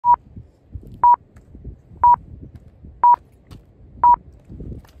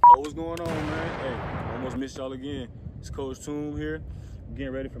what's going on, man? Hey, almost missed y'all again. It's Coach Toom here.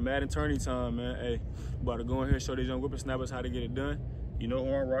 Getting ready for Madden tourney time, man. Hey, about to go in here and show these young whippersnappers how to get it done. You know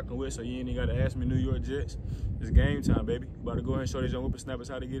who I'm rocking with, so you ain't even got to ask me, New York Jets. It's game time, baby. About to go ahead and show these young whippersnappers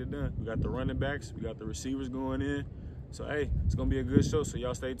how to get it done. We got the running backs, we got the receivers going in. So, hey, it's going to be a good show, so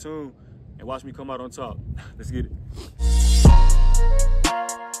y'all stay tuned and watch me come out on top. Let's get it.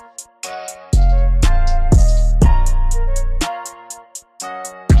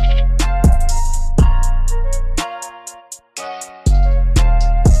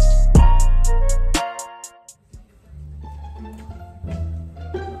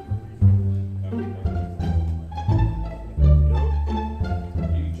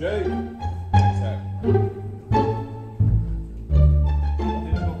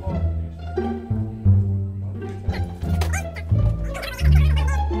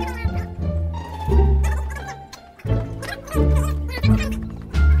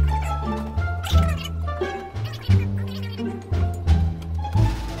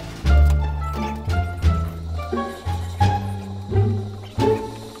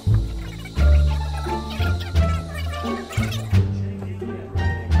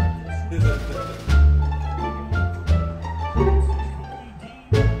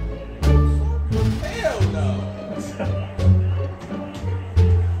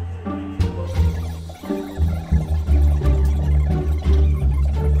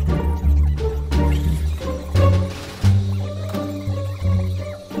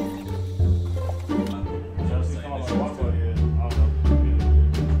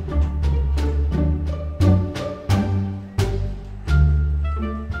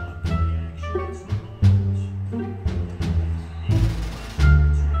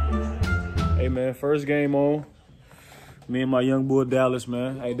 Hey, man, first game on. Me and my young boy Dallas,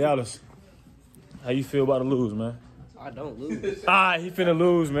 man. Hey, Dallas, how you feel about to lose, man? I don't lose. He finna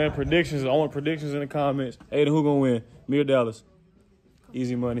lose, man. Predictions. I want predictions in the comments. Hey, then who gonna win? Me or Dallas?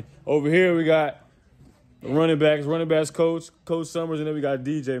 Easy money. Over here, we got the running backs coach Summers, and then we got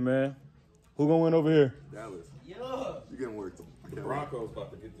DJ, man. Who gonna win over here? Dallas. Yeah. You getting worked. The Broncos about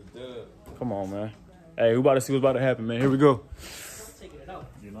to get the dub. Come on, man. Hey, we about to see what's about to happen, man. Here we go. Taking it out.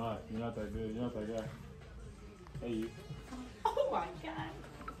 You're not that good. You're not that guy. Hey, you. Oh my God.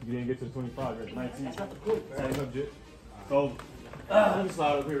 You didn't get to the 25, you're at 19. That's not the group, man. Hands up, Jet. So, let me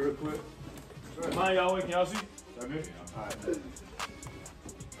slide up here real quick. Mind y'all, wait, can y'all see? Y'all good? All right.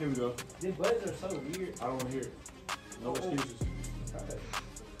 Here we go. These buttons are so weird. I don't want to hear it. No excuses.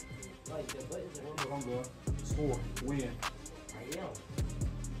 Like, the buttons are That's what I'm doing. Score. Win. I am.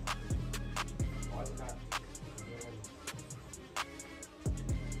 Oh, I forgot.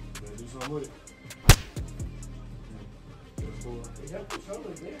 Better do something with it. Is that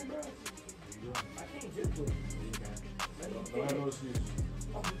controller there, bro? There you go. I can't just put it. Don't have no excuses.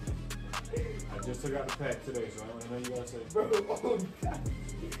 I just took out the pack today, so I don't know what you gotta say. Bro, oh God.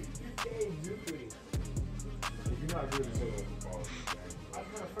 You can't do it. If you're not good, just say that. I'm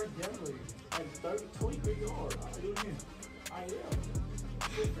not first down with you. Like 30, 23 yards. Do it again. I am. I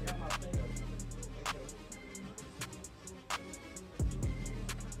just forgot my thing. Okay.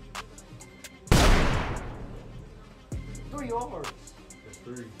 3 yards. That's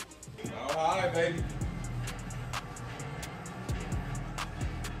 3. All right, baby.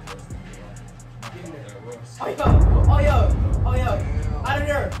 Oh yo! Out of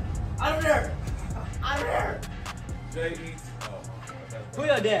there! Out of there! Out of there! Jay eats. Who's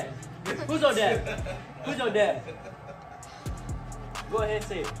your dad? Who's your dad? Who's your dad? Go ahead and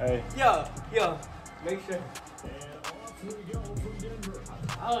say it. Hey. Yo, make sure.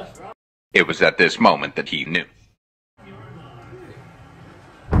 It was at this moment that he knew.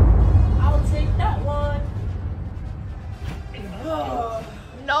 I'll take that one. No!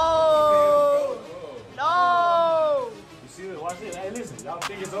 No! You see it? Watch it. Hey, listen. Y'all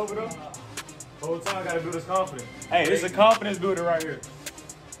think it's over, though? The whole time, I gotta build this confidence. Hey, this is a confidence builder right here.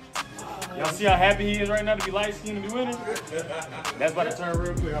 Y'all see how happy he is right now to be light-skinned and be winning? That's about to turn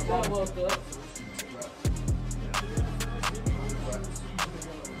real quick, I promise.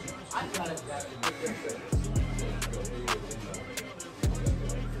 I got it.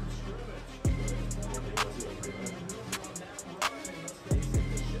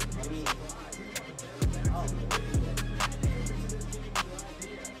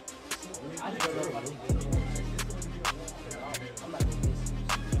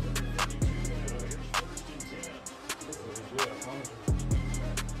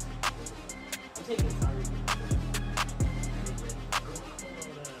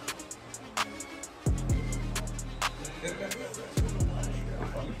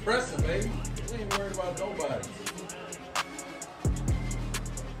 Pressing, baby. We ain't worried about nobody.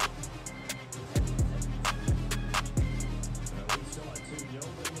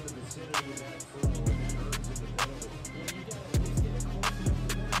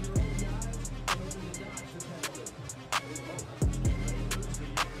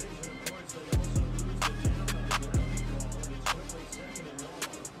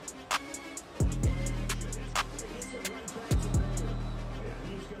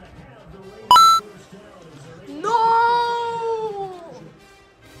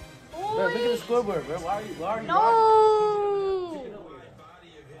 scoreboard, bro. Why are you? No.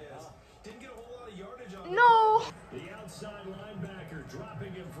 No. The outside linebacker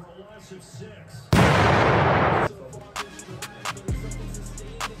dropping him for a loss of 6.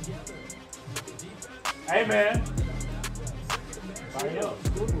 Hey, man. Tighten up.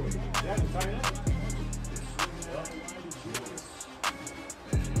 Yeah, tighten up.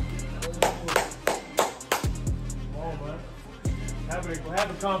 Come on, man. Have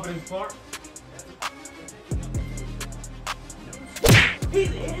the confidence, Clark.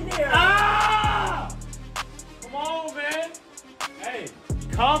 He's in there. Ah! Come on, man. Hey,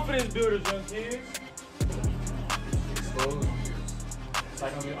 confidence builders, young kids. It's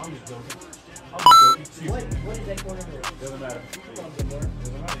like, I'm just joking. What is that corner for? Doesn't matter. Doesn't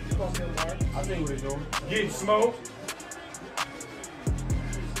matter. I'll tell you what it's doing. Getting smoked.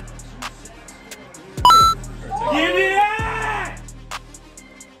 Give me that!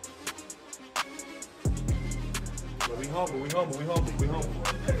 But we humble. Hey,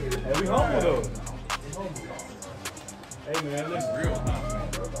 we humble though. Hey man, listen.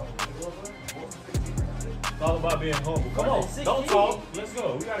 It's all about being humble. Come on, don't talk. Let's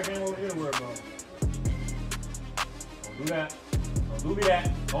go. We got a game over here to worry about. Don't do that. Don't do me that.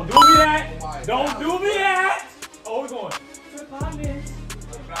 Don't do me that. Don't do me that. Oh, we're going. To the apartments.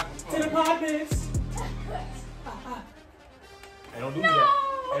 To the apartments. Hey, don't do me that.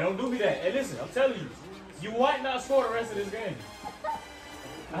 Hey, don't do me that. Hey, listen, I'm telling you, you might not score the rest of this game.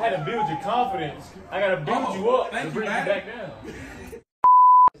 I had to build your confidence. I got to build you up to bring you back down.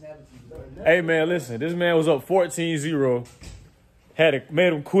 Hey, man, listen. This man was up 14-0.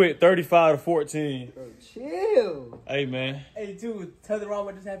 Made him quit 35-14. Bro, chill. Hey, man. Hey, dude, tell the wrong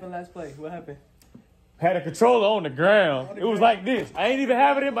what just happened last play. What happened? Had a controller on the ground. It was like this. I ain't even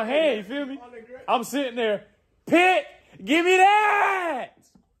have it in my hand. You feel me? I'm sitting there. Pitt, give me that.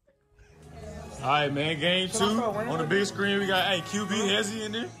 All right, man. Game 2 on the big screen. We got QB Hezzy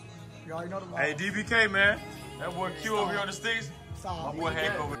in there. Hey, DBK, man. That boy Q over here on the sticks. My boy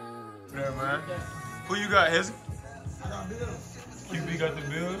Hank over there, man. Who you got, Hezzy? QB got the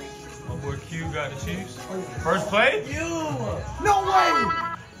Bills. My boy Q got the Chiefs. First play? No way!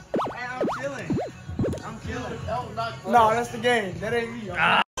 Hey, I'm chilling. No, that's the game. That ain't me.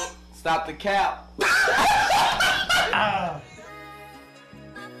 Stop the cap.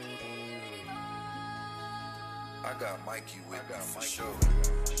 I got Mikey with me for sure.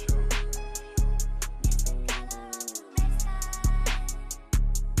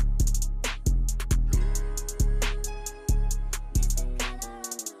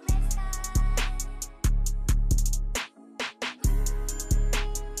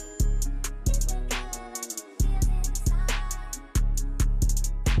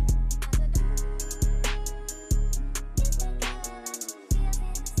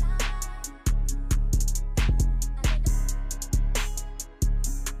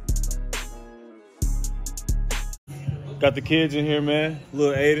 Got the kids in here, man.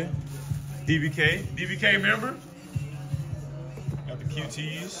 Little Aiden, DBK member. Got the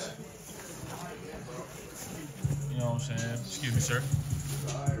QTs. You know what I'm saying? Excuse me, sir.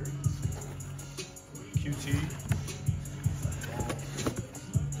 QT.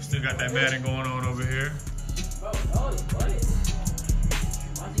 Still got that Madden going on over here.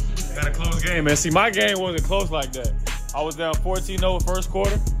 Got a close game, man. See, my game wasn't close like that. I was down 14-0 first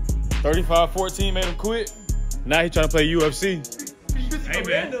quarter. 35-14 made him quit. Now he trying to play UFC. Hey,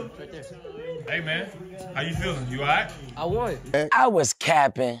 man. Hey, man. How you feeling? You all right? I won. I was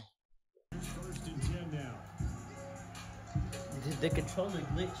capping. The controller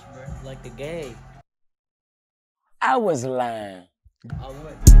glitched, bro. Like the game. I was lying. I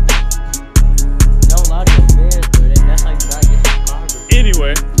won. Don't lie to your fans, bro. That's how you gotta get some karma.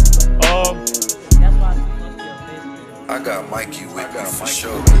 Anyway, That's why I feel your face, bro. I got Mikey with me for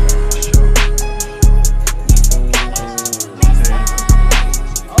sure.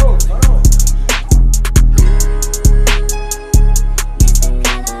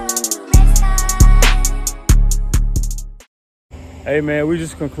 hey, man, we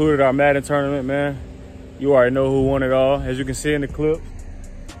just concluded our Madden tournament, man. You already know who won it all. As you can see in the clip,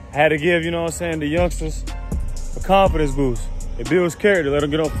 I had to give, you know what I'm saying, the youngsters a confidence boost. It builds character. Let them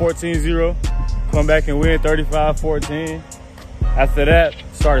get on 14-0, come back and win 35-14. After that,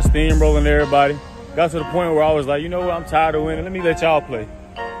 started steamrolling everybody. Got to the point where I was like, you know what, I'm tired of winning. Let me let y'all play.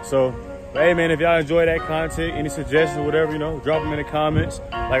 So, but hey, man, if y'all enjoy that content, any suggestions or whatever, you know, drop them in the comments.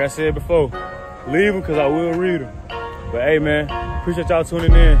 Like I said before, leave them because I will read them. But hey, man, appreciate y'all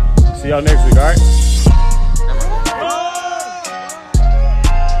tuning in. See y'all next week, all right?